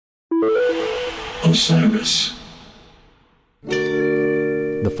Osiris.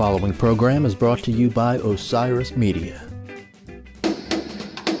 The following program is brought to you by Osiris Media.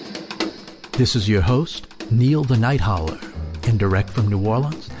 This is your host, Neil the Night Howler, and direct from New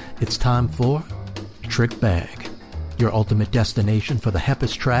Orleans, it's time for Trick Bag, your ultimate destination for the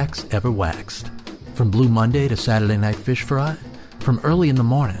heppest tracks ever waxed. From Blue Monday to Saturday Night Fish Fry, from early in the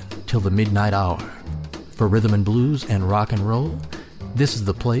morning till the midnight hour. For rhythm and blues and rock and roll, this is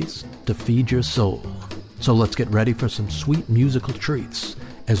the place to feed your soul. So let's get ready for some sweet musical treats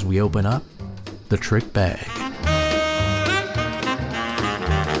as we open up the Trick Bag.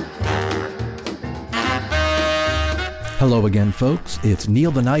 Hello again, folks. It's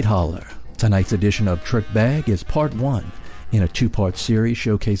Neil the Night Howler. Tonight's edition of Trick Bag is part one in a two-part series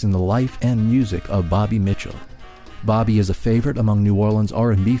showcasing the life and music of Bobby Mitchell. Bobby is a favorite among New Orleans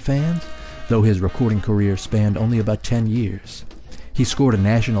R&B fans, though his recording career spanned only about 10 years. He scored a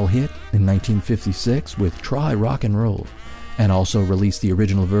national hit in 1956 with Try Rock and Roll, and also released the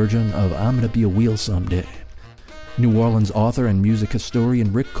original version of I'm Gonna Be a Wheel Someday. New Orleans author and music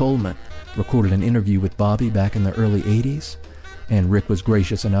historian Rick Coleman recorded an interview with Bobby back in the early 80s, and Rick was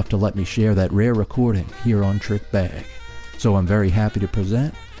gracious enough to let me share that rare recording here on Trick Bag. So I'm very happy to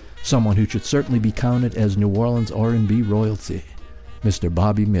present someone who should certainly be counted as New Orleans R&B royalty, Mr.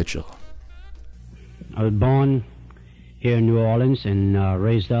 Bobby Mitchell. I was born here in New Orleans and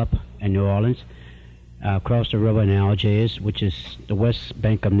raised up in New Orleans, across the river in Algiers, which is the west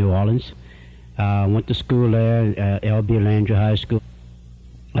bank of New Orleans. Went to school there at L.B. Landry High School.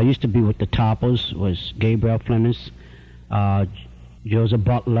 I used to be with the Toppers, was Gabriel Flemings, Joseph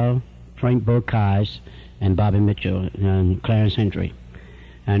Butler, Frank Burkeyes, and Bobby Mitchell, and Clarence Hendry.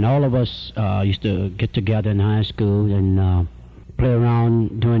 And all of us used to get together in high school and play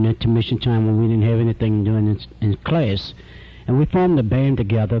around during intermission time when we didn't have anything doing in class. And we formed a band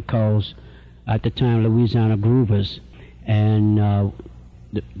together called, at the time, Louisiana Groovers. And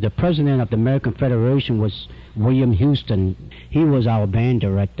the president of the American Federation was William Houston. He was our band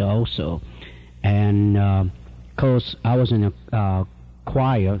director also. And of course, I was in a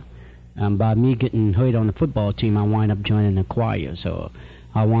choir. And by me getting hurt on the football team, I wind up joining the choir. So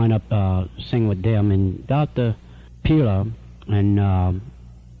I wind up singing with them. And Dr. Peeler and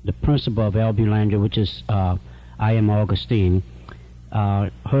the principal of L.B. Landry, which is I Am Augustine,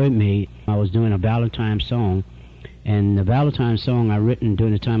 heard me. I was doing a Valentine song. And the Valentine song I written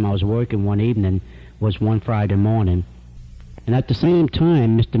during the time I was working one evening was one Friday morning. And at the same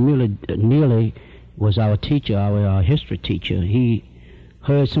time, Mr. Neely was our teacher, our history teacher. He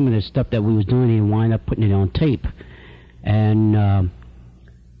heard some of the stuff that we was doing and wound up putting it on tape. And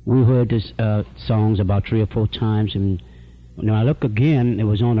we heard this songs about 3 or 4 times. And when I look again, it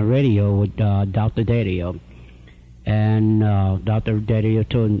was on the radio with Dr. Daddio. And Dr. Daddio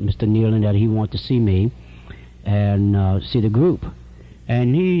told Mr. Neely that he wanted to see me and see the group.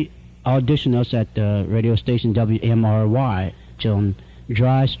 And he auditioned us at the radio station WMRY on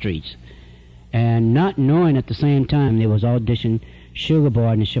Dry Streets. And not knowing at the same time, there was audition Sugar Boy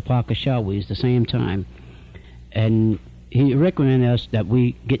and the Chapaka Shawies the same time. And he recommended us that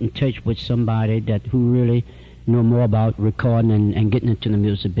we get in touch with somebody that who really know more about recording and getting into the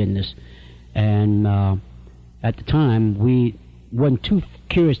music business. And at the time, we wasn't too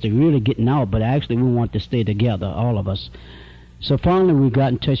curious to really getting out, but actually we wanted to stay together, all of us. So finally we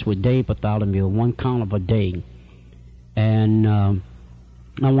got in touch with Dave Bartholomew, One Carnival Day. And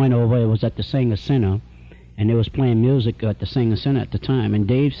I went over, it was at the Singer Center, and they was playing music at the Singer Center at the time. And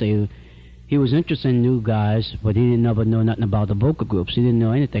Dave said he was interested in new guys, but he didn't ever know nothing about the vocal groups. He didn't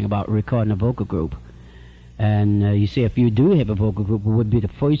know anything about recording a vocal group. And he said, if you do have a vocal group, it would be the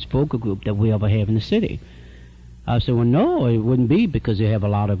first vocal group that we ever have in the city. I said, well, no, it wouldn't be, because they have a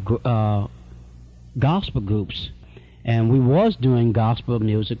lot of gospel groups. And we was doing gospel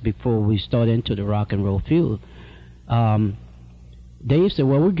music before we started into the rock and roll field. Dave said,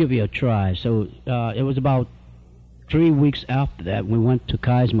 well, we'll give you a try. So it was about 3 weeks after that, we went to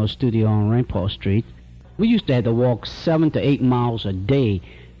Cosmo's studio on Rampart Street. We used to have to walk 7 to 8 miles a day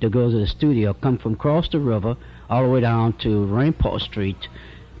to go to the studio, come from across the river all the way down to Rampart Street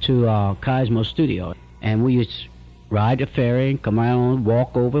to Cosmo's studio. And we used to ride the ferry and come around,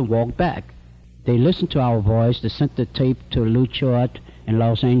 walk over and walk back. They listened to our voice. They sent the tape to Lou Chart in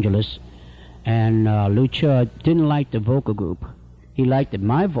Los Angeles. And Lou Chart didn't like the vocal group. He liked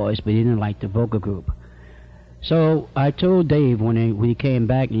my voice, but he didn't like the vocal group. So I told Dave when he came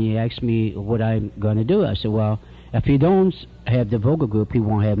back and he asked me what I'm going to do. I said, well, if he don't have the vocal group, he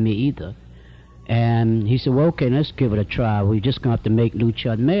won't have me either. And he said, well, okay, let's give it a try. We're just going to have to make Lou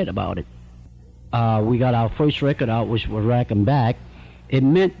Chart mad about it. We got our first record out, which was Rack 'em Back, it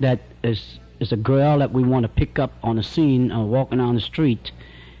meant that it's a girl that we want to pick up on the scene walking down the street,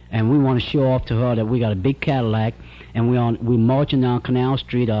 and we want to show off to her that we got a big Cadillac, and we marching down Canal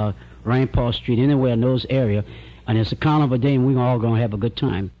Street or Rampart Street, anywhere in those areas, and it's a carnival day, and we're all going to have a good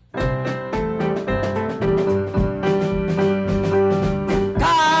time. Come,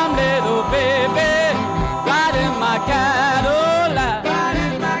 little baby, ride in my Cadillac. Ride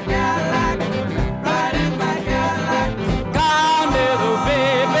in my Cadillac. Ride in my Cadillac. Come, little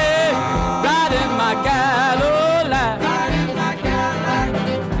baby, ride in my Cadillac. Ride in my Cadillac.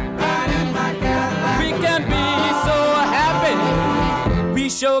 Ride in my Cadillac. We can be so happy. We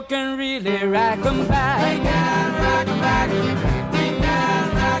sure can really rock 'em back. We can rock 'em back. We can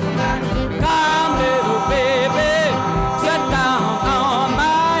rock 'em back. Come, little baby, sit down on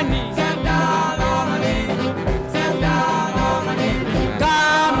my knee. Sit down on my knee. Sit down on my knee.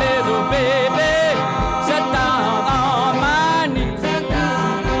 Come, little baby, sit down on my knee. Sit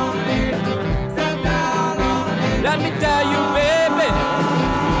down on my knee. Sit down on my knee. Let me tell you, baby,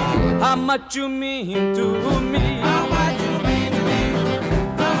 how much you mean to me. How much you mean to me.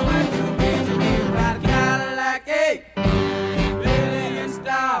 How much you mean to me. Ride a Cadillac, hey, Billy in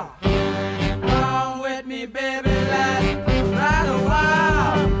style. Come with me, baby, let's ride a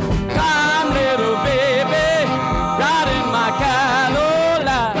while. Come, little baby, ride in my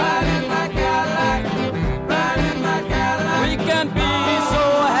Cadillac. Ride in my Cadillac. Ride in my Cadillac. We can be so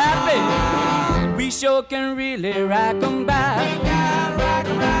happy. We sure can really rock 'em back. We can rock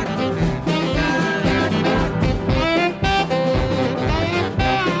 'em back.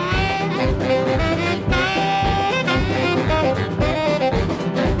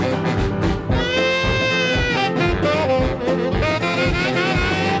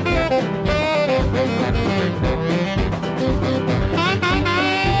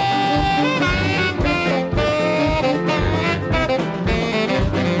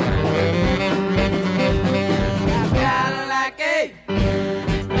 Cadillac, hey,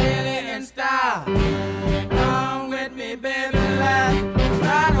 really in style. Come with me, baby, let's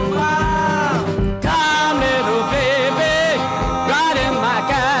ride a while. Come, little baby, ride in my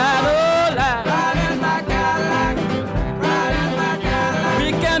Cadillac. Ride in my Cadillac. Ride in my Cadillac. We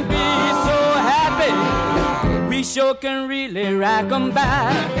can be so happy. We sure can really rock 'em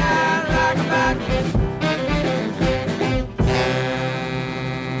back. We can rock 'em back.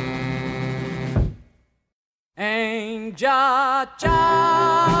 Angel child,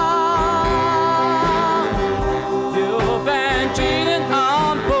 you've been cheating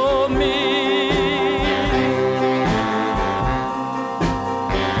on for me.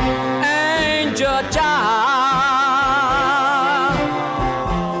 Angel child,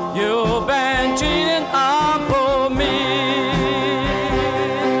 you've been cheating on for me.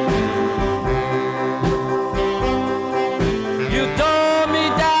 You told me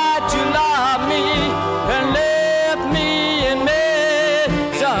that you love me and left me in misery.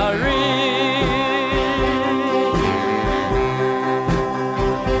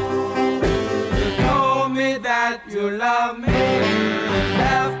 You told me that you love me,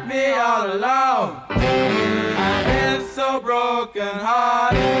 left me all alone. I've been so broken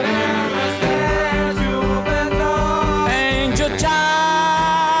hearted ever since you've been gone. Angel child,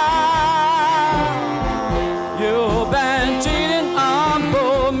 you've been cheating on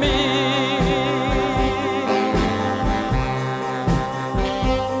for me.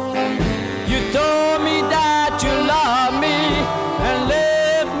 You told me that you love me and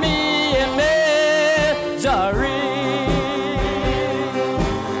left me in misery.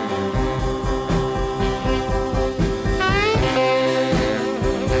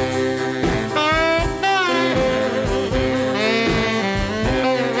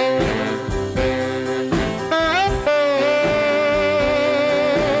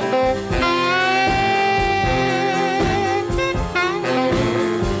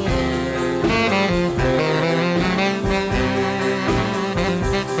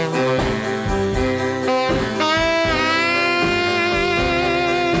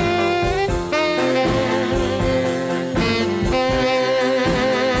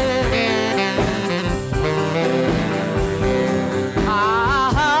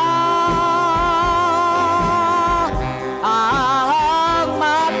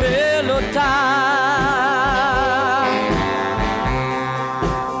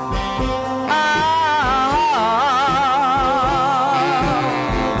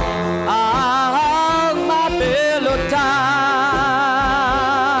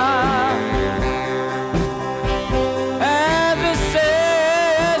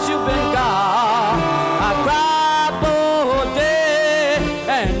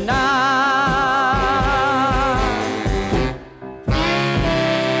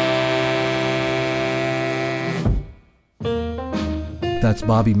 That's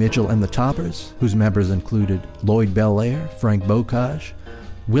Bobby Mitchell and the Toppers, whose members included Lloyd Belair, Frank Bocage,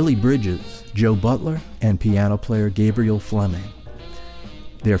 Willie Bridges, Joe Butler, and piano player Gabriel Fleming.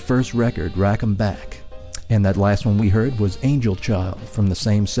 Their first record, Rack 'Em Back, and that last one we heard was Angel Child from the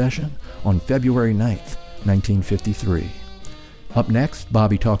same session on February 9th, 1953. Up next,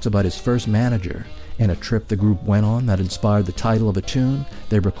 Bobby talks about his first manager and a trip the group went on that inspired the title of a tune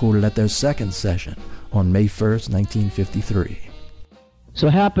they recorded at their second session on May 1st, 1953. So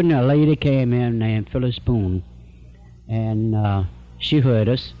it happened a lady came in named Phyllis Boone, and she heard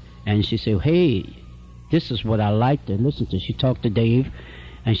us, and she said, hey, this is what I like to listen to. She talked to Dave,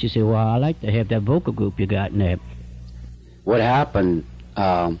 and she said, well, I like to have that vocal group you got in there. What happened,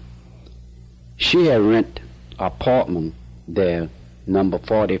 she had rented an apartment there, number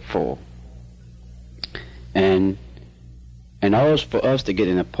 44. And in order for us to get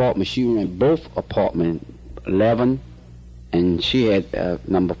an apartment, she rented both apartments, 11, and she had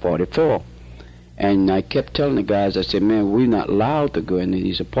number 44. And I kept telling the guys, I said, man, we're not allowed to go into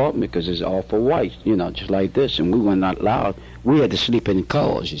these apartments because it's all for whites, you know, just like this. And we were not allowed. We had to sleep in the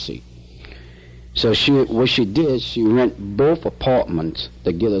cars, you see. So what she did, she rented both apartments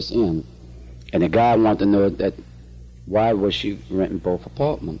to get us in. And the guy wanted to know that why was she renting both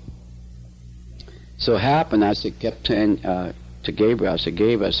apartments. So it happened, I said, kept saying to Gabriel, I said,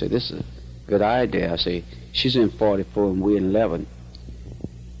 this is a good idea. I said, she's in 44 and we're in 11.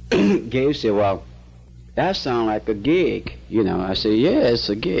 Gabe said, well, that sounds like a gig, you know. I said, yeah, it's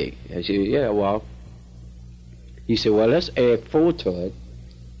a gig. I said, yeah, well. He said, well, let's add 4 to it.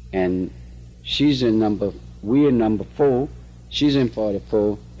 And we're in number 4, she's in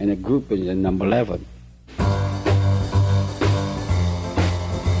 44, and the group is in number 11.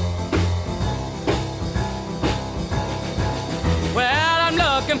 Well, I'm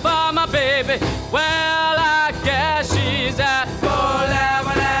looking for my baby. Well, I guess she's at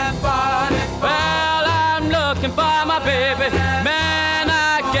 411 and 40. Well, I'm looking for my baby. Man,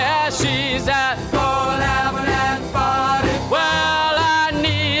 I guess she's at 411 and 40. Well, I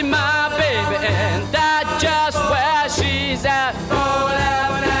need my baby, and that's just where she's at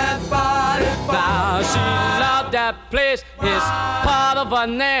 411 and 40. Now she loved that place. It's part of her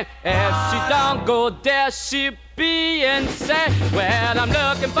name. If she don't go there, she'll be insane. Well, I'm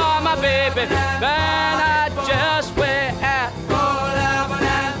looking for my baby, man, I just wait at 411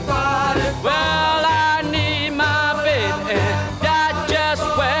 and 40. Well, I need my baby, and that's just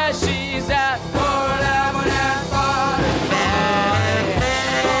where she's at 411 and 40.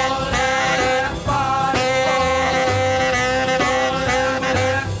 411 and 40.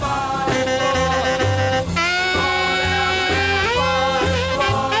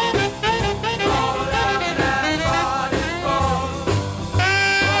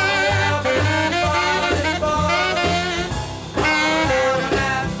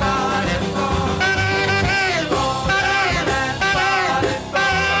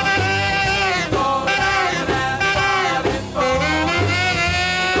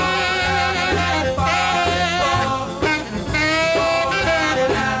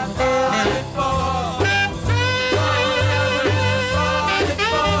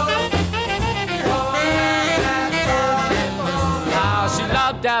 'Cause she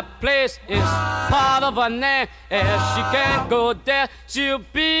loved that place, it's part of her name. If she can't go there, she'll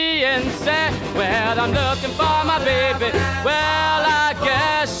be insane. Well, I'm looking for my baby. Well, I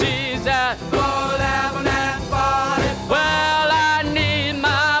guess she's at 411 and 40. Well, I need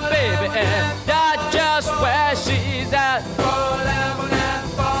my baby, and that's just where she's at 411 and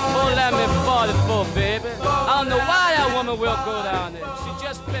 40. 411 and 44, baby. I don't know why that woman will go down there. She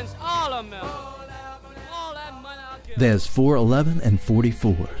just spends all her money. All that money I'll get. There's 411 and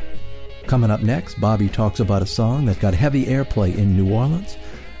 44. Coming up next, Bobby talks about a song that got heavy airplay in New Orleans,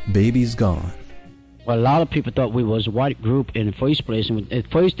 Baby's Gone. Well, a lot of people thought we was a white group in the first place, and at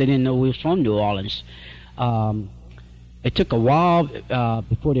first they didn't know we was from New Orleans. It took a while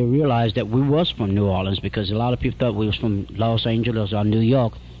before they realized that we was from New Orleans, because a lot of people thought we was from Los Angeles or New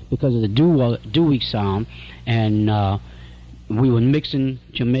York because of the doo-wop sound, and we were mixing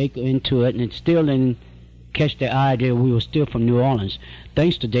Jamaica into it, and it still didn't catch the idea we were still from New Orleans.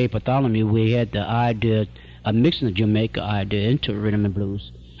 Thanks to Dave Bartholomew, we had the idea of mixing the Jamaica idea into rhythm and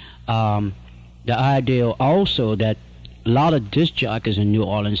blues. The idea also that a lot of disc jockeys in New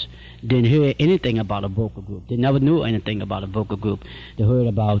Orleans didn't hear anything about a vocal group. They never knew anything about a vocal group. They heard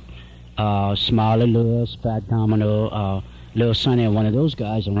about Smiley Lewis, Fat Domino, Lil Sonny, and one of those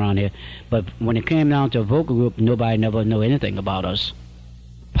guys around here. But when it came down to a vocal group, nobody never knew anything about us.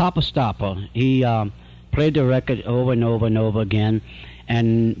 Papa Stopper, he played the record over and over and over again,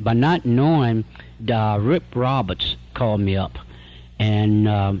 and by not knowing, Rip Roberts called me up,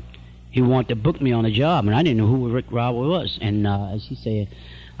 and he wanted to book me on a job, and I didn't know who Rick Robert was. And she said,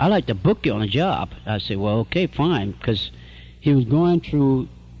 "I'd like to book you on a job." I said, "Well, okay, fine," because he was going through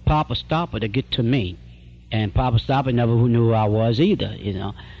Papa Stopper to get to me, and Papa Stopper never knew who I was either, you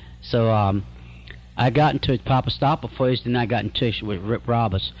know. So I got in touch with Papa Stopper first, and I got in touch with Rick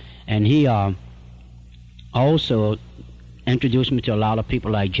Roberts, and he also introduced me to a lot of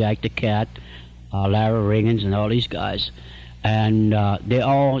people like Jack the Cat, Larry Riggins, and all these guys. And they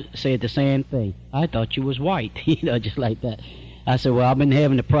all said the same thing. "I thought you was white," you know, just like that. I said, "Well, I've been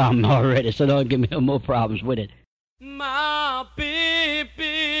having a problem already, so don't give me no more problems with it." My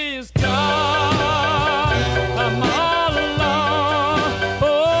baby's gone, I'm all alone.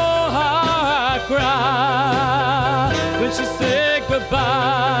 Oh, how I cry when she said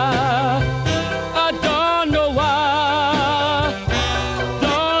goodbye. I don't know why,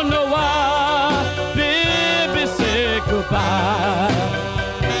 baby said goodbye.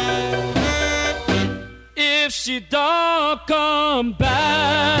 If she don't come back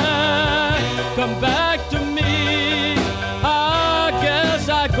to me, I guess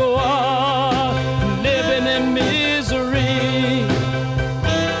I go on living in misery.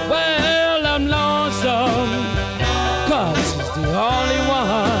 Well, I'm lonesome, 'cause she's the only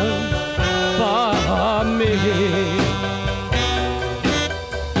one for me.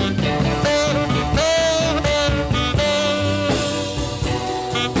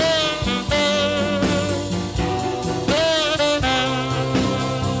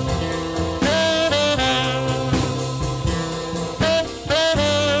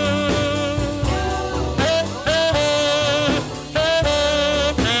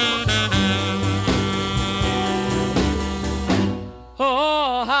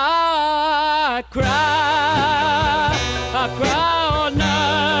 I cry all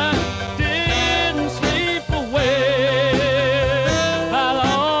night, didn't sleep away at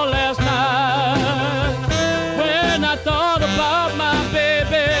all last night. When I thought about my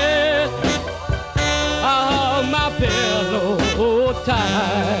baby, I held my pillow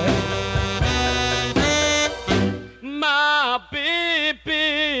tight. My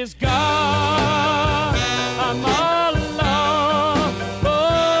baby's gone, I'm all alone.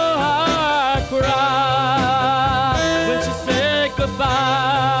 Oh, I cry when she said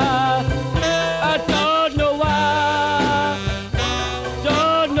goodbye. I don't know why,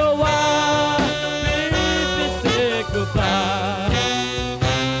 baby said goodbye.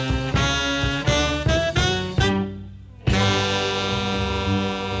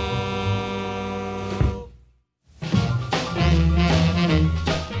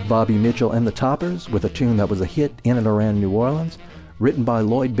 Bobby Mitchell and the Toppers with a tune that was a hit in and around New Orleans, written by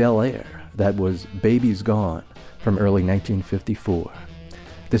Lloyd Belair. That was Baby's Gone from early 1954.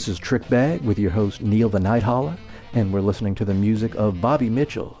 This is Trick Bag with your host Neil the Night Holler, and we're listening to the music of Bobby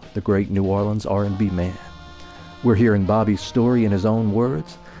Mitchell, the great New Orleans R&B man. We're hearing Bobby's story in his own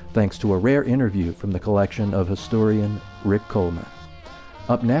words, thanks to a rare interview from the collection of historian Rick Coleman.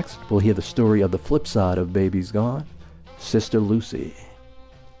 Up next, we'll hear the story of the flip side of Baby's Gone, Sister Lucy.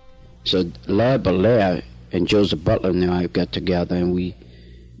 So Lloyd Belair and Joseph Butler and I got together and we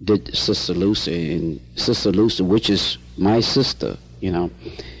did Sister Lucy, and Sister Lucy, which is my sister, you know,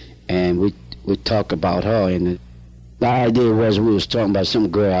 and we talk about her, and the idea was we was talking about some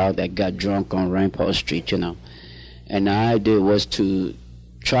girl out that got drunk on Rampart Street, you know, and the idea was to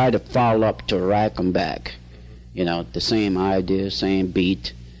try to follow up to Rack 'em Back, you know, the same idea, same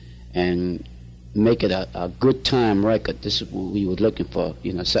beat, and make it a good time record. This is what we were looking for,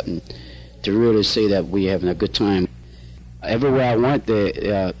 you know, something to really say that we having a good time. Everywhere I went,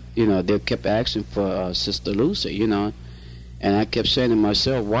 you know, they kept asking for Sister Lucy, you know, and I kept saying to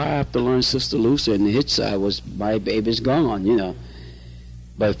myself, why I have to learn Sister Lucy? And the hit side was My Baby's Gone, you know.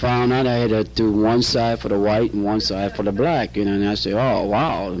 But I found out I had to do one side for the white and one side for the black, you know, and I said, oh,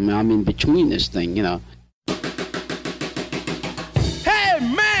 wow, I'm in between this thing, you know.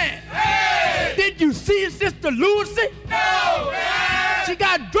 You see Sister Lucy? No, man! She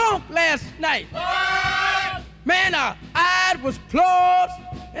got drunk last night. What? Man, her eyes was closed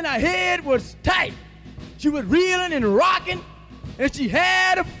and her head was tight. She was reeling and rocking, and she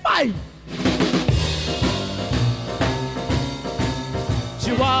had a fight.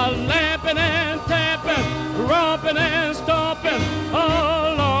 She was lamping and tapping, romping and stomping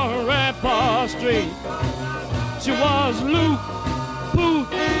all on Rampart Street. She was Luke, Poot,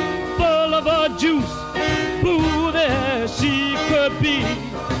 full of her juice, smooth as she could be.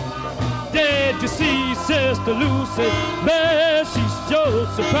 Did you see Sister Lucy? Man, she sure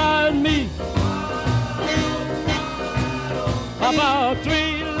surprised me. About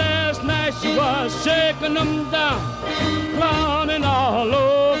 3 last night, she was was shaking them down, clowning all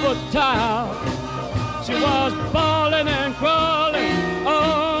over town. She was bawling and crawling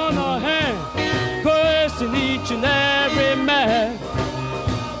on her hand, cursing each and every man.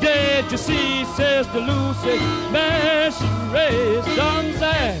 Did you see, Sister Lucy, man, she raised some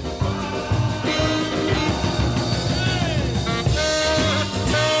sand.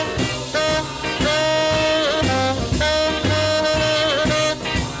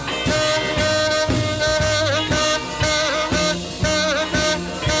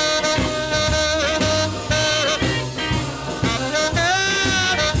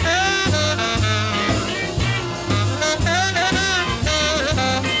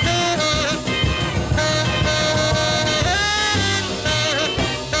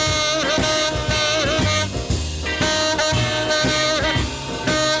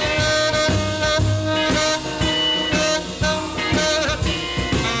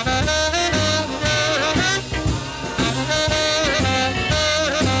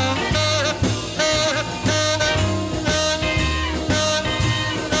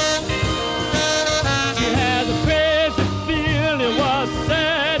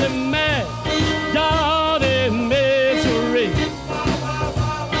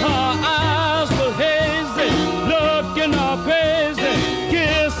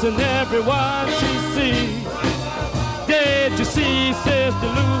 And everyone she sees. Did you see Sister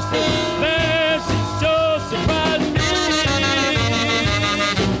Lucy? Man, she sure surprised me.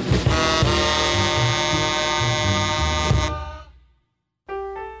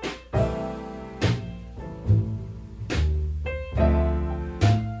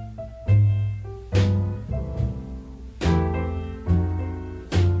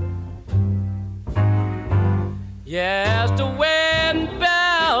 Yes, the wedding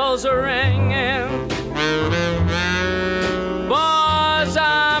bells are ringing. Boys,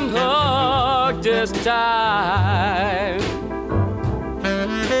 I'm hooked this time.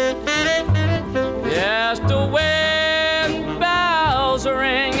 Yes, the wedding bells are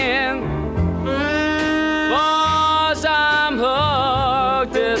ringing. Boys, I'm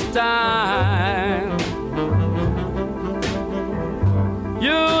hooked this time.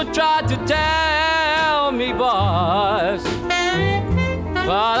 You tried to tell me, boys,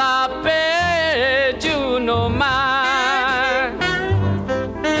 but I paid you no mind.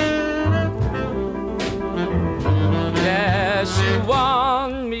 Yes, you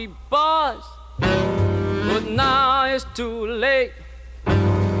want me, boys, but now it's too late.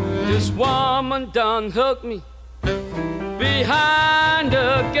 This woman done hooked me behind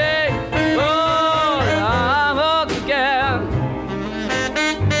the gate. Oh, I'm hooked again.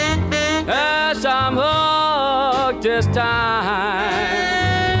 Yes, I'm hooked this time.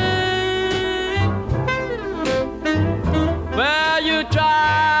 Well, you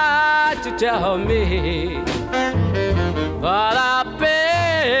tried to tell me, but I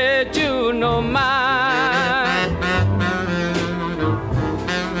paid you no mind.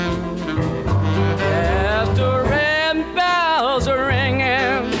 Yes, the red bells are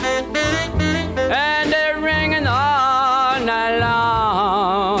ringing, and they're ringing all night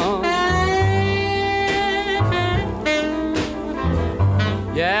long.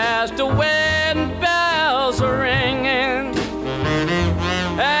 Yes, the wedding bells are ringing,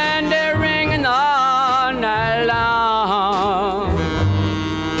 and they're ringing all night long.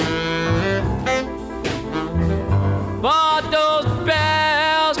 But those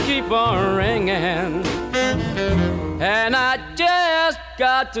bells keep on ringing, and I just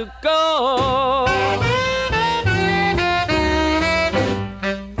got to go.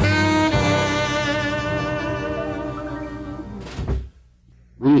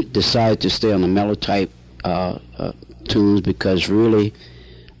 We decided to stay on the mellow type tunes because really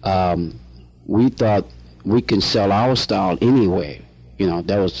we thought we can sell our style anyway. You know,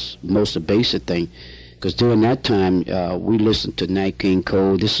 that was most the basic thing. Because during that time, we listened to Nat King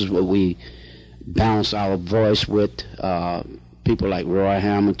Cole. This is what we balanced our voice with. People like Roy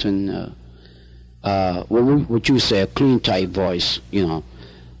Hamilton. What you say, a clean type voice, you know.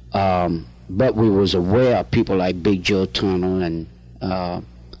 But we was aware of people like Big Joe Turner and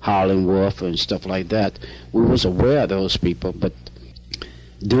Howlin' Wolf and stuff like that. We was aware of those people, but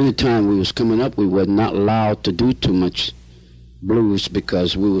during the time we was coming up, we were not allowed to do too much blues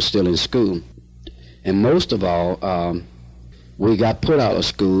because we were still in school. And most of all, we got put out of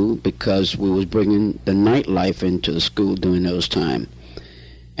school because we was bringing the nightlife into the school during those time.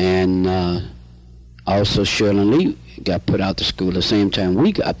 And also Shirley Lee got put out of school at the same time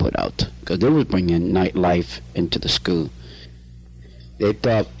we got put out because they was bringing nightlife into the school. They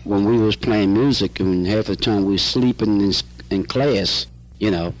thought when we was playing music and half the time we was sleeping in class, you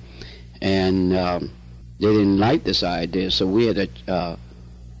know, and they didn't like this idea, so we had to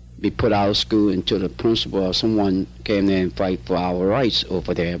be put out of school until the principal or someone came there and fight for our rights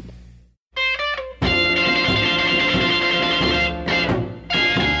over there.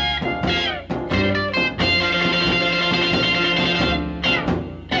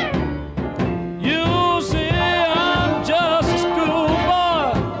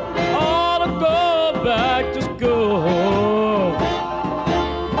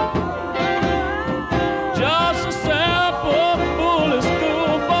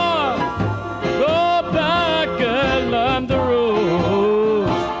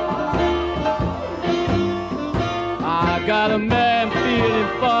 Got a man feeling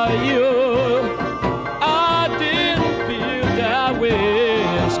for you. I didn't feel that way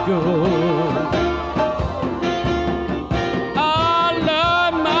in school. I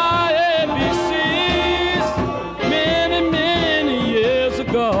learned my ABCs many, many years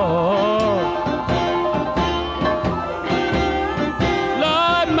ago.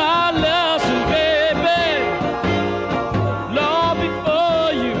 Learned my lesson, baby, long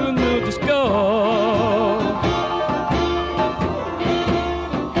before you knew the score.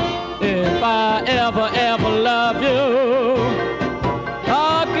 If I ever love you,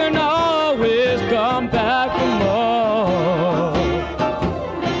 I can always come back for more.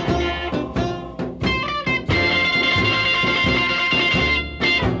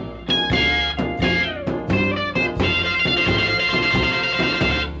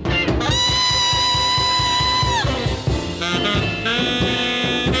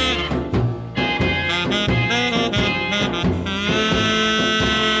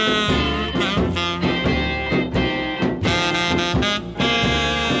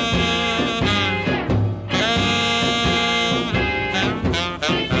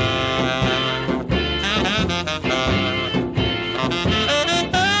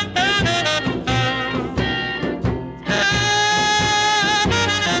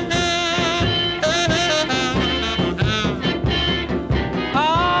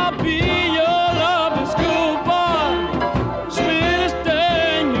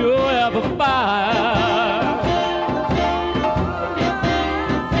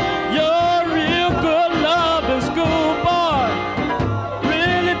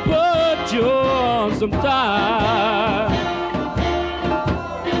 Sometime.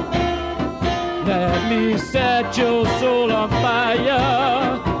 Let me set your soul on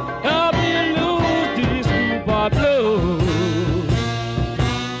fire. Help me lose these schoolboy blues.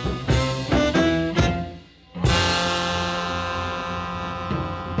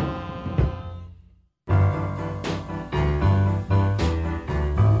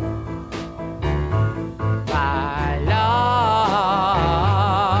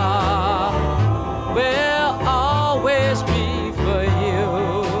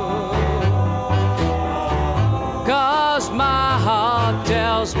 My heart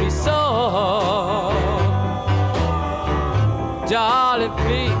tells me so. Darling,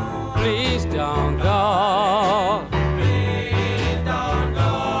 please don't go. Please don't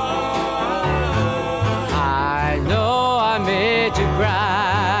go. I know I made you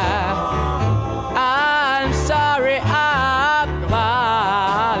cry. I'm sorry, I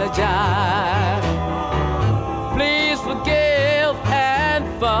apologize. Please forgive and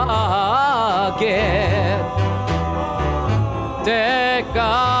forget. Take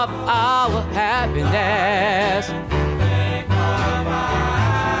up our happiness. Take up our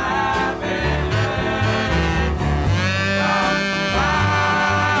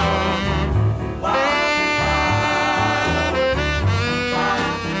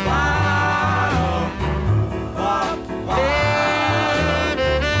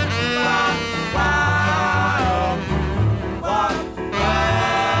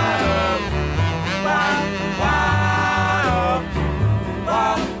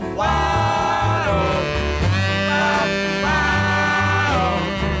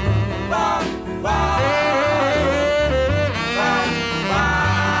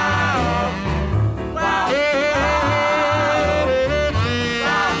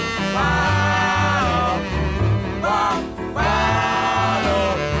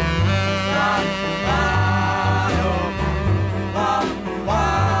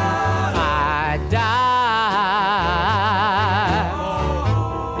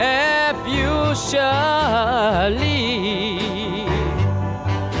Surely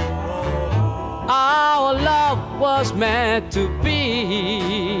our love was meant to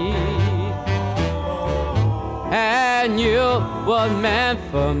be, and you were meant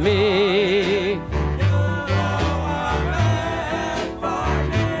for me.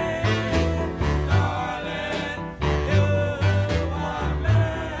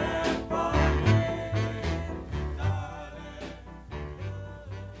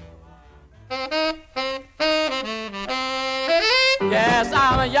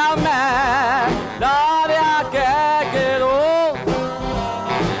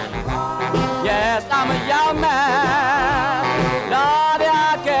 Yes, I'm a young man. Lord,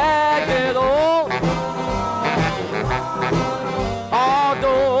 I can't get old.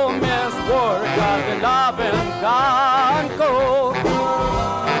 Although men's work got the love and gone cold.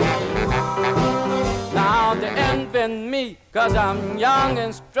 Now they envy me 'cause I'm young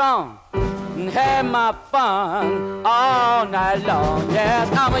and strong and have my fun all night long. Yes,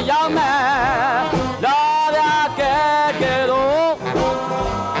 I'm a young man. Lord, I can't get old.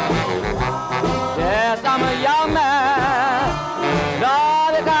 Yes, I'm a young man.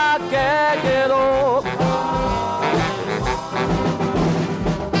 Lord, I can't get old.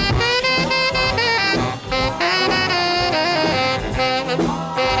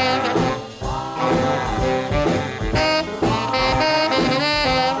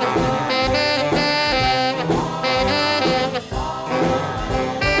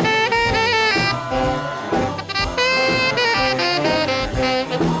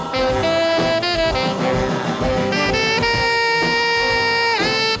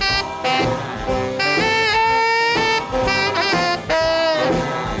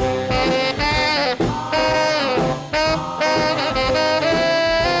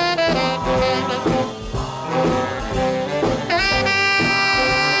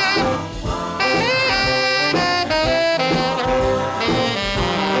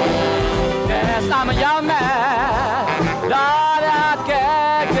 I'm a young man, Lord, I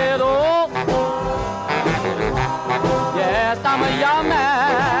can't get old. Yes, I'm a young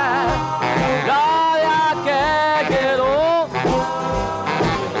man, Lord, I can't get old.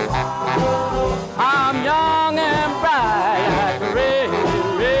 I'm young and bright like a red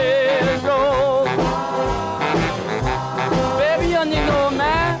rose. Baby, you need an old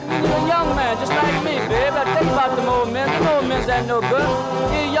man, you need a young man just like me, baby. I think about them old men that no good.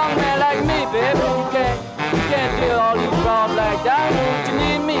 You're a young man like me, baby. You can't deal all these problems like that. You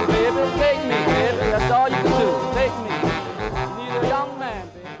need me, baby. Take me, baby. That's all you can do. Take me. You need a young man,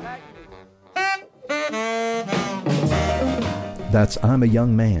 baby, like me. That's I'm a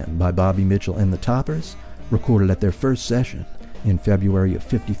Young Man by Bobby Mitchell and the Toppers, recorded at their first session in February of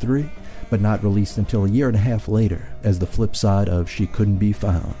 '53, but not released until a year and a half later as the flip side of She Couldn't Be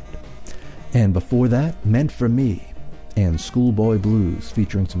Found. And before that, Meant for Me and Schoolboy Blues,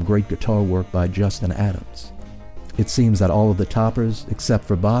 featuring some great guitar work by Justin Adams. It seems that all of the Toppers, except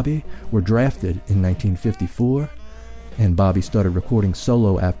for Bobby, were drafted in 1954, and Bobby started recording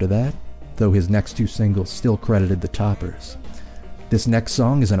solo after that, though his next two singles still credited the Toppers. This next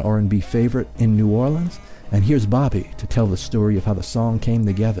song is an R&B favorite in New Orleans, and here's Bobby to tell the story of how the song came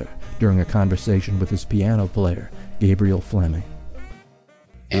together during a conversation with his piano player, Gabriel Fleming.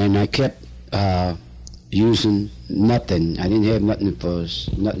 And I kept using nothing. I didn't have nothing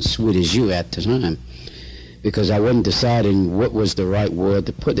sweet as you at the time, because I wasn't deciding what was the right word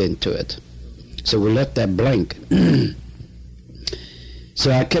to put into it. So we left that blank.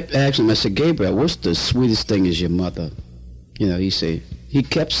 So I kept asking him, I said, Gabriel, what's the sweetest thing as your mother? You know, he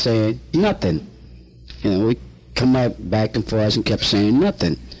kept saying nothing. You know, we come out back and forth and kept saying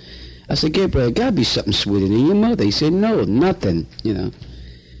nothing. I said, Gabriel, it gotta be something sweeter than your mother. He said, no, nothing, you know.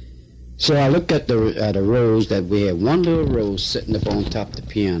 So I looked at the rose that we had, one little rose sitting up on top of the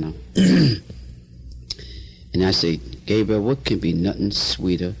piano. And I said, Gabriel, what can be nothing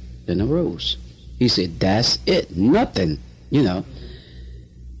sweeter than a rose? He said, that's it, nothing, you know.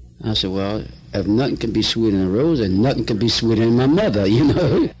 I said, well, if nothing can be sweeter than a rose, then nothing can be sweeter than my mother, you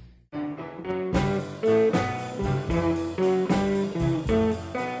know.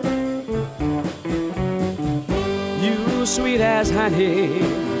 You sweet as honey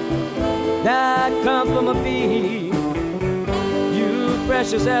that come from a bee, you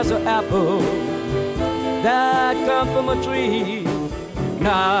precious as an apple that come from a tree,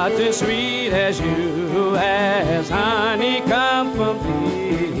 not as sweet as you, as honey come from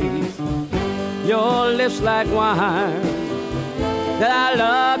bees. Your lips like wine that I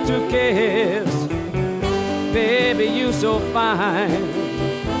love to kiss, baby, you so fine,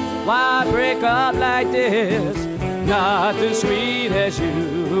 why break up like this? Not as sweet as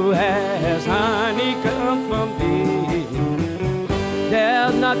you, as honey come from me.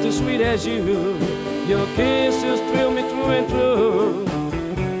 There's not as sweet as you, your kisses thrill me through and through.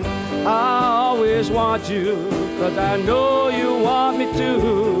 I always want you, 'cause I know you want me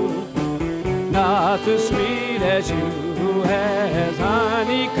too. Not as sweet as you, as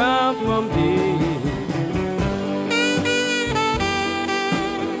honey come from me.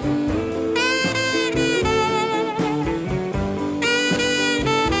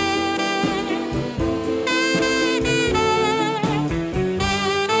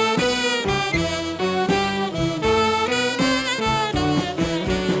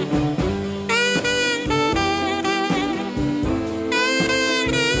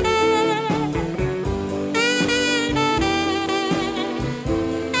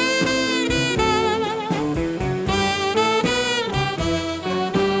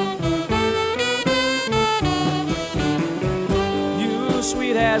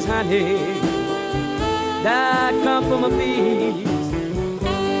 as honey that come from a bees.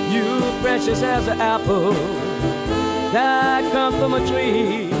 You precious as an apple that come from a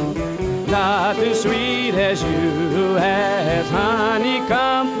tree. Not as sweet as you, as honey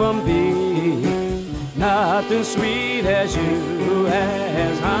come from bees. Nothing sweet as you,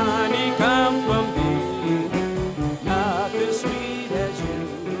 as honey come from bees. Nothing sweet as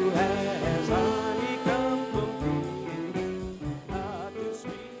you, as honey come from bees. Nothing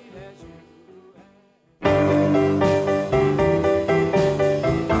sweet as you.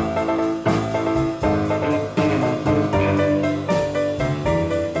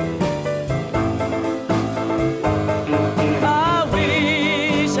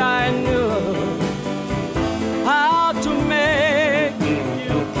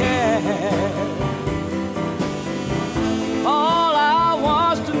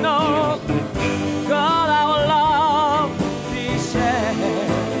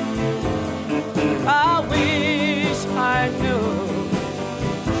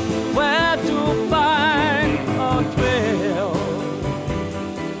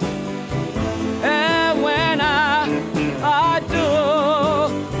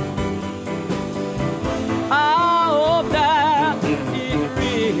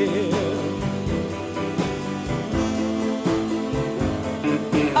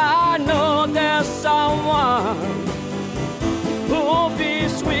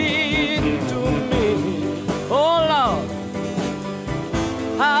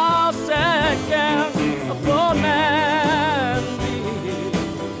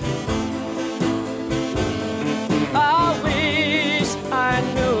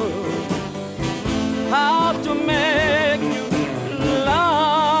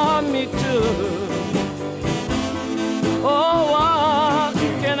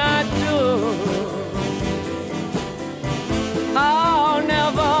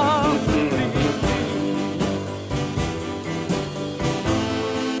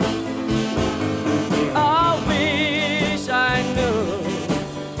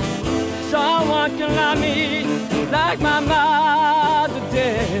 Like my mother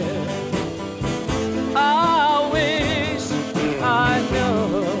did. I wish I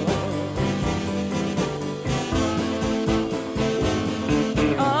knew.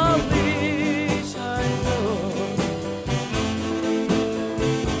 I wish I knew.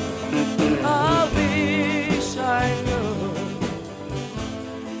 I wish I knew.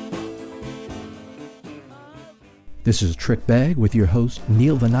 This is Trick Bag with your host,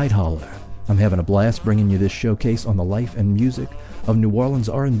 Neil the Night Hauler. I'm having a blast bringing you this showcase on the life and music of New Orleans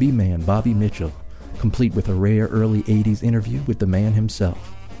R&B man Bobby Mitchell, complete with a rare early 80s interview with the man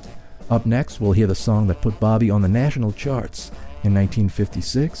himself. Up next, we'll hear the song that put Bobby on the national charts in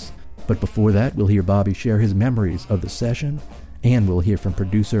 1956, but before that, we'll hear Bobby share his memories of the session, and we'll hear from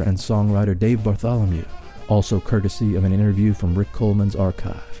producer and songwriter Dave Bartholomew, also courtesy of an interview from Rick Coleman's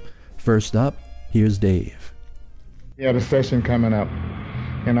archive. First up, here's Dave. He had a session coming up,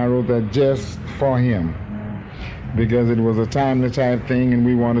 and I wrote that just for him because it was a timely type thing and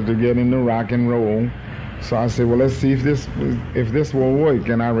we wanted to get into rock and roll. So I said, well, let's see if this will work.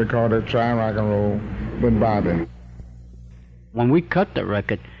 And I recorded Try Rock and Roll with Bobby. When we cut the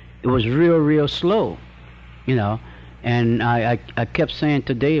record, it was real slow, you know. And I kept saying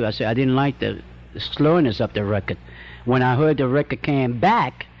to Dave, I said, I didn't like the slowness of the record. When I heard the record came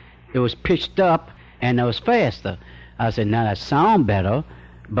back, it was pitched up and it was faster. I said, now that sound better.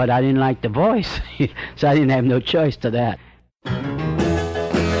 But I didn't like the voice, so I didn't have no choice to that.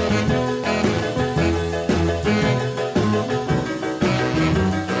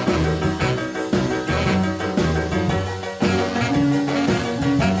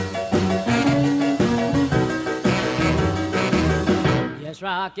 Yes,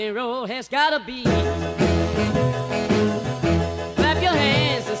 rock and roll has gotta be. Clap your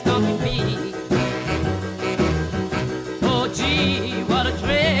hands and stomp your feet. Oh, gee, what a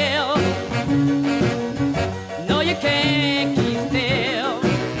thrill. No, you can't keep still.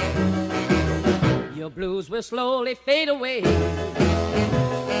 Your blues will slowly fade away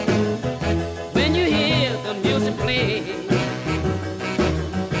when you hear the music play.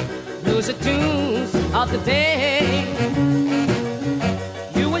 Blues are tunes of the day.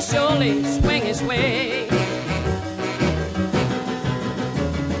 You will surely swing his way.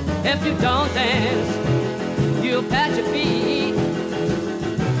 If you don't dance, you'll pat your feet.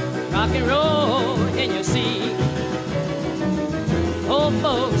 Rock and roll in your seat. Old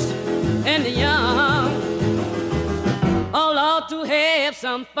folks and the young all ought to have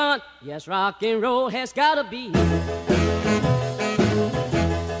some fun. Yes, rock and roll has gotta be.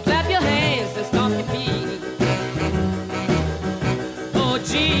 Clap your hands and stomp your feet. Oh,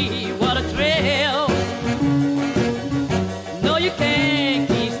 gee.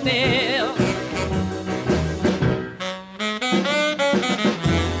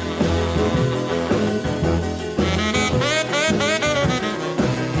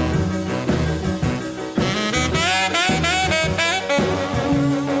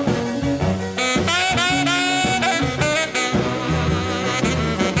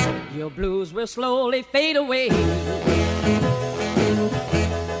 your blues will slowly fade away.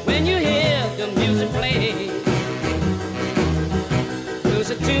 When you hear the music play, blues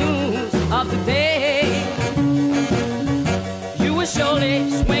are tunes of the day. You will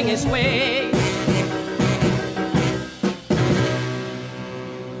surely swing and sway.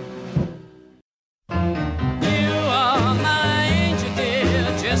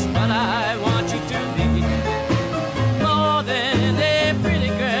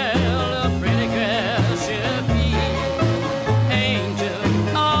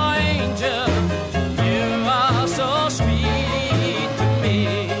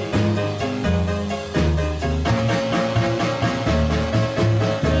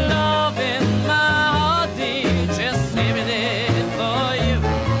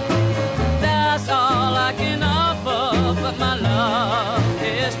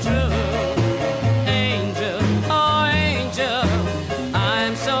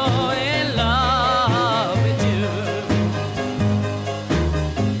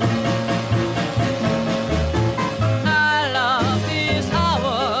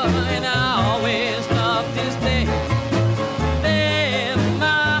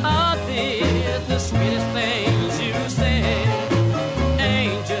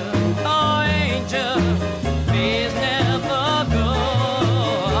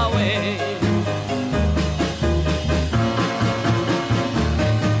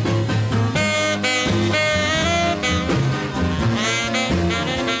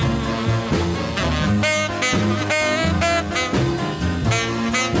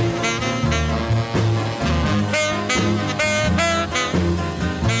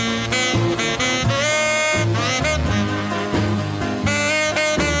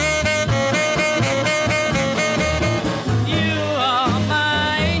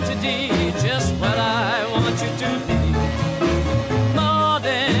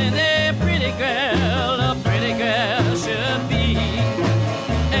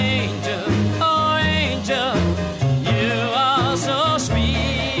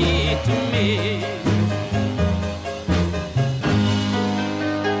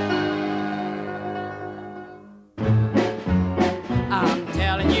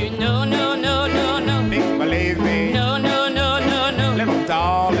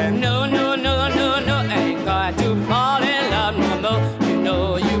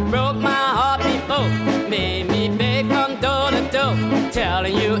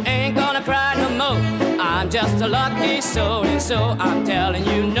 Just a lucky soul, and so I'm telling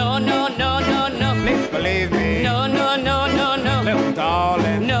you, no, no, no, no, no. Please believe me. No, no, no, no, no. Little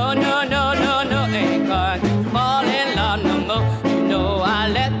darling. No, no, no, no, no. Ain't going to fall in love no more. You know I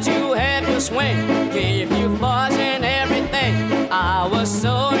let you have your swing, gave you boys and everything. I was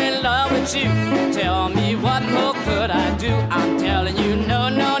so in love with you. Tell me what more could I do? I'm telling you, no,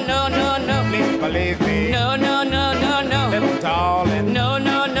 no, no, no, no. Please believe me. No, no, no, no, no. Little darling. No,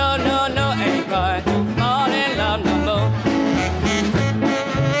 no, no, no, no. Ain't going to fall in love no more.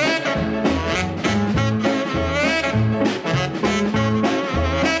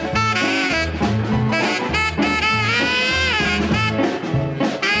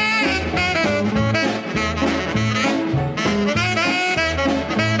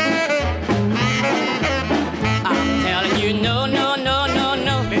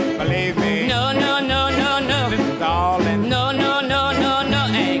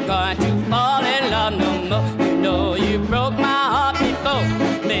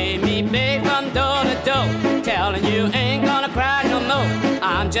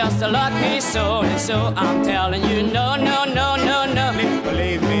 Just a lucky soul, and so I'm telling you, no, no, no, no, no. Please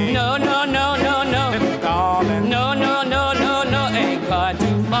believe me. No, no, no, no, no. Little darling. No, no, no, no, no. Ain't going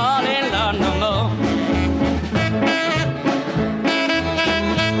to fall in love no more.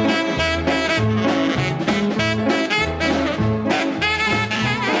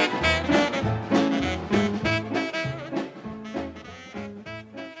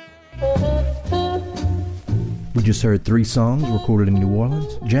 We just heard three songs recorded in New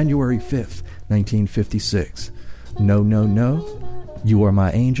Orleans, January 5th, 1956. No, No, No, You Are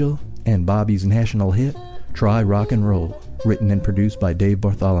My Angel, and Bobby's national hit, Try Rock and Roll, written and produced by Dave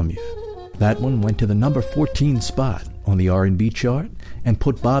Bartholomew. That one went to the number 14 spot on the R&B chart and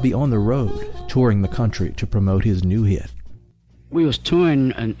put Bobby on the road, touring the country to promote his new hit. We was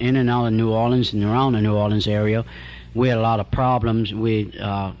touring in and out of New Orleans and around the New Orleans area. We had a lot of problems. We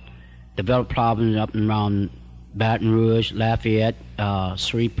developed problems up and around Baton Rouge, Lafayette,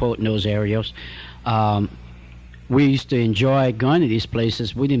 Shreveport, in those areas. We used to enjoy going to these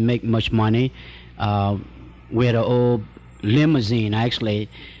places. We didn't make much money. We had an old limousine, actually,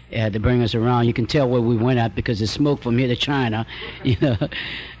 to bring us around. You can tell where we went at because it's smoke from here to China, you know.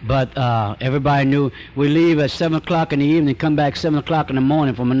 But everybody knew we leave at 7 o'clock in the evening, come back 7 o'clock in the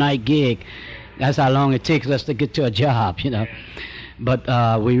morning from a night gig. That's how long it takes us to get to a job, you know. But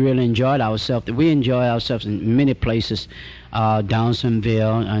we really enjoyed ourselves. We enjoyed ourselves in many places,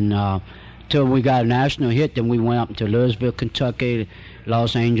 Downsonville, and till we got a national hit. Then we went up to Louisville, Kentucky,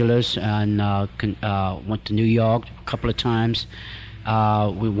 Los Angeles, and went to New York a couple of times.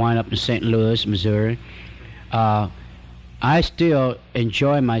 We wound up in St. Louis, Missouri. I still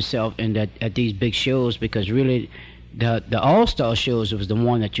enjoy myself at these big shows because really the All-Star shows was the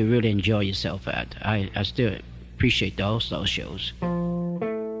one that you really enjoy yourself at. I still appreciate the All-Star shows. Oh,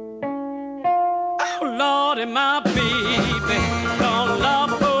 Lordy, my baby, don't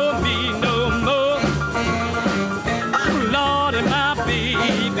love for me no more. Oh, Lordy, my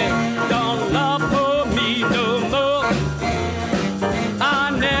baby, don't love for me no more.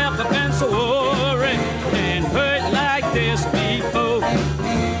 I never been so worried and hurt like this before.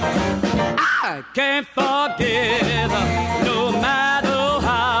 I can't forget her, no matter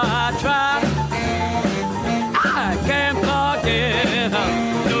how I try. I can't forget her,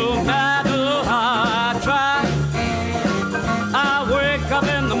 no matter how I try. I wake up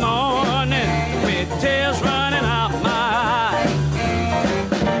in the morning with tears running out my eyes,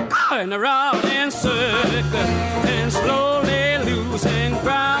 going around in circles and slowly losing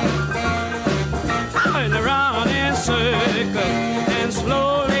ground, going around in circles and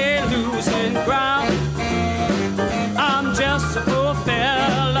slowly losing ground. I'm just a poor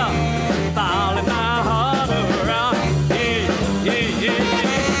fella, fouling my heart around. Yeah, yeah, yeah.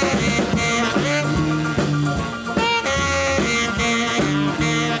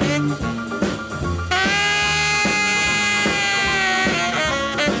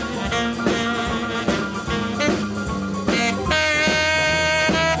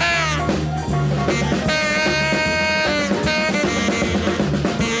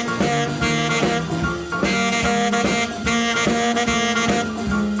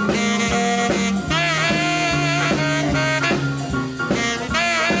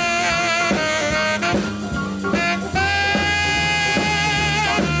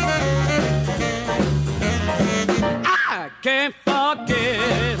 I can't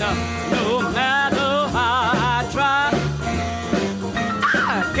forget her, no matter how I try.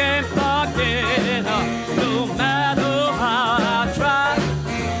 I can't forget her, no matter how I try.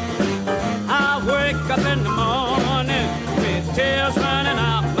 I wake up in the morning with tears running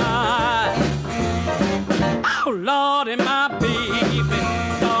out my eyes. Oh, Lordy, my baby,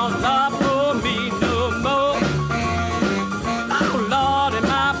 don't love for me no more. Oh, Lordy,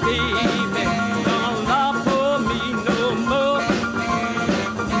 my baby, don't love for me no more.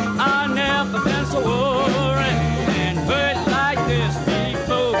 I never been so worried and hurt like this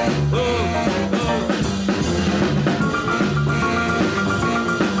before. Oh, oh.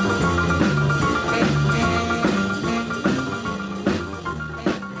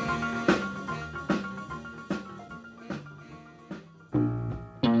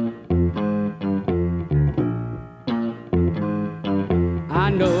 I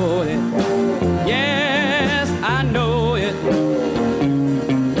know it. Yes, I know it.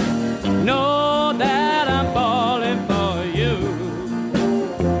 Know that I'm falling for you.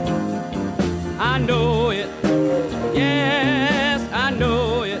 I know it. Yes, I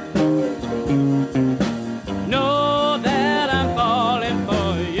know it. Know that I'm falling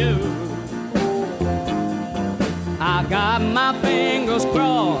for you. I got my fingers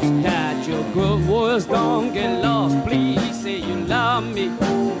crossed that your good words don't get lost. Please say you love me.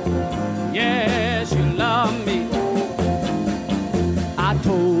 Yes, you love me. I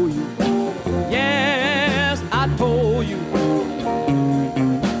told you. Yes, I told you.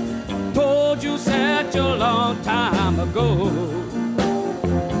 Told you such a long time ago.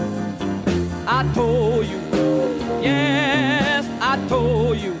 I told you. Yes, I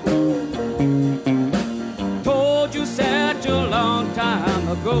told you. Told you such a long time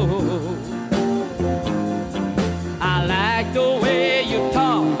ago. I like the way you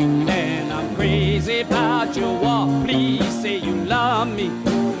talk, and I'm crazy about your walk. Please say you love me.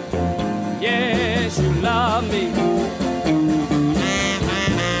 Yes, you love me.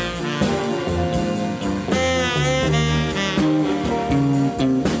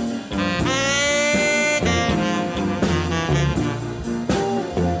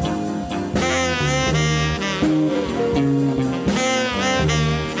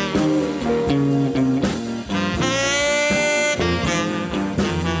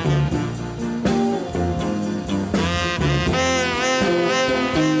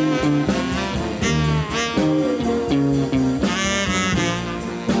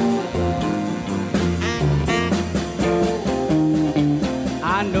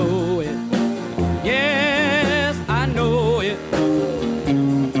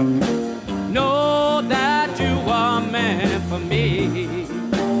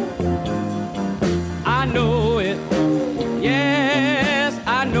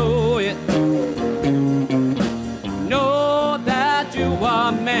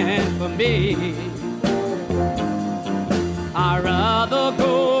 me. I'd rather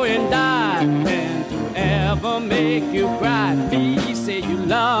go and die than to ever make you cry. Please say you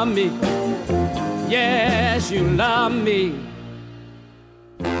love me. Yes, you love me.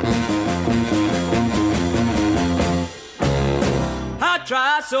 I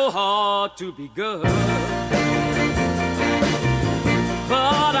tried so hard to be good,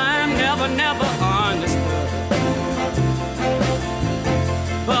 but I'm never understood.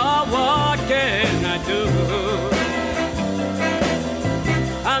 But what can I do?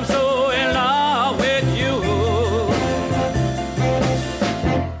 I'm so in love with you,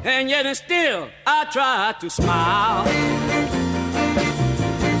 and yet and still I try to smile,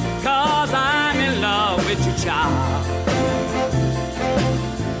 'cause I'm in love with you, child.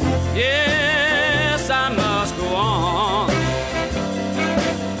 Yes, I must go on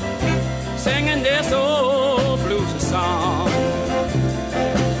singing this old blues song.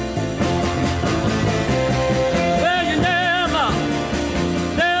 Well, you never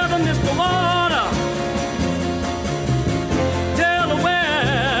miss the water till the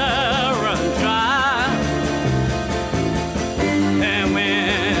well runs dry. And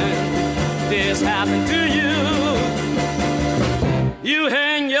when this happened to you, you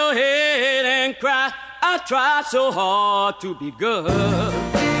hang your head and cry. I tried so hard to be good,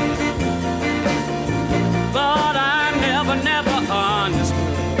 but I never understood.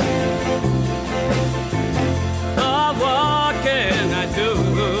 But what can I do?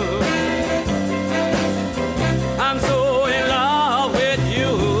 I'm so in love with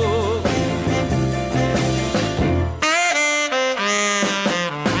you.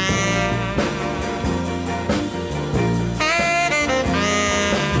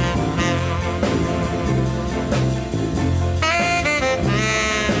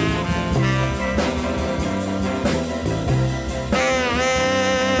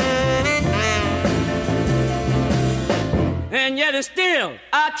 And yet and still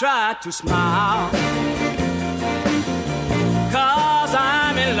I try to smile, 'cause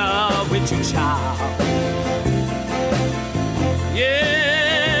I'm in love with you, child.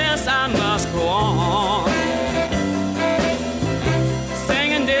 Yes, I must go on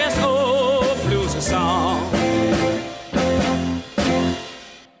singing this old blues song.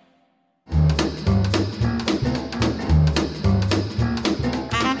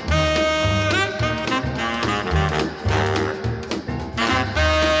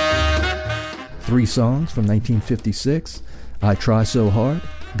 Three songs from 1956, I Try So Hard,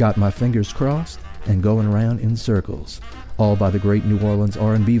 Got My Fingers Crossed, and Going Around in Circles, all by the great New Orleans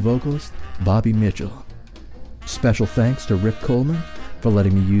R&B vocalist Bobby Mitchell. Special thanks to Rick Coleman for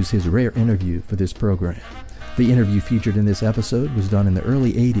letting me use his rare interview for this program. The interview featured in this episode was done in the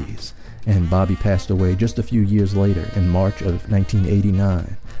early 80s, and Bobby passed away just a few years later in March of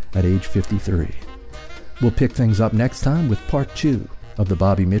 1989 at age 53. We'll pick things up next time with part 2 of the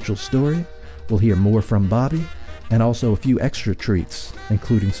Bobby Mitchell story. We'll hear more from Bobby, and also a few extra treats,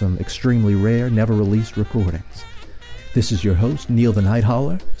 including some extremely rare, never-released recordings. This is your host, Neil the Night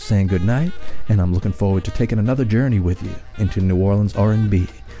Hauler, saying good night, and I'm looking forward to taking another journey with you into New Orleans R&B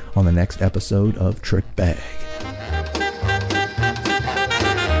on the next episode of Trick Bag.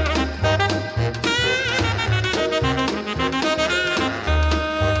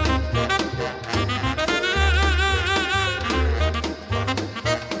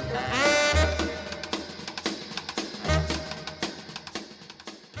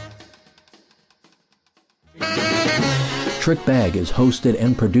 Trick Bag is hosted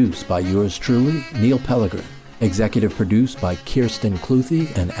and produced by yours truly, Neil Pellegrin. Executive produced by Kirsten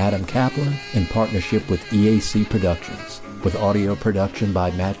Cluthy and Adam Kaplan in partnership with EAC Productions, with audio production by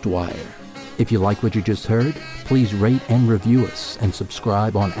Matt Dwyer. If you like what you just heard, please rate and review us and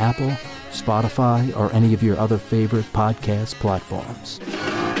subscribe on Apple, Spotify, or any of your other favorite podcast platforms.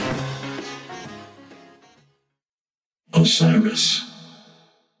 Osiris.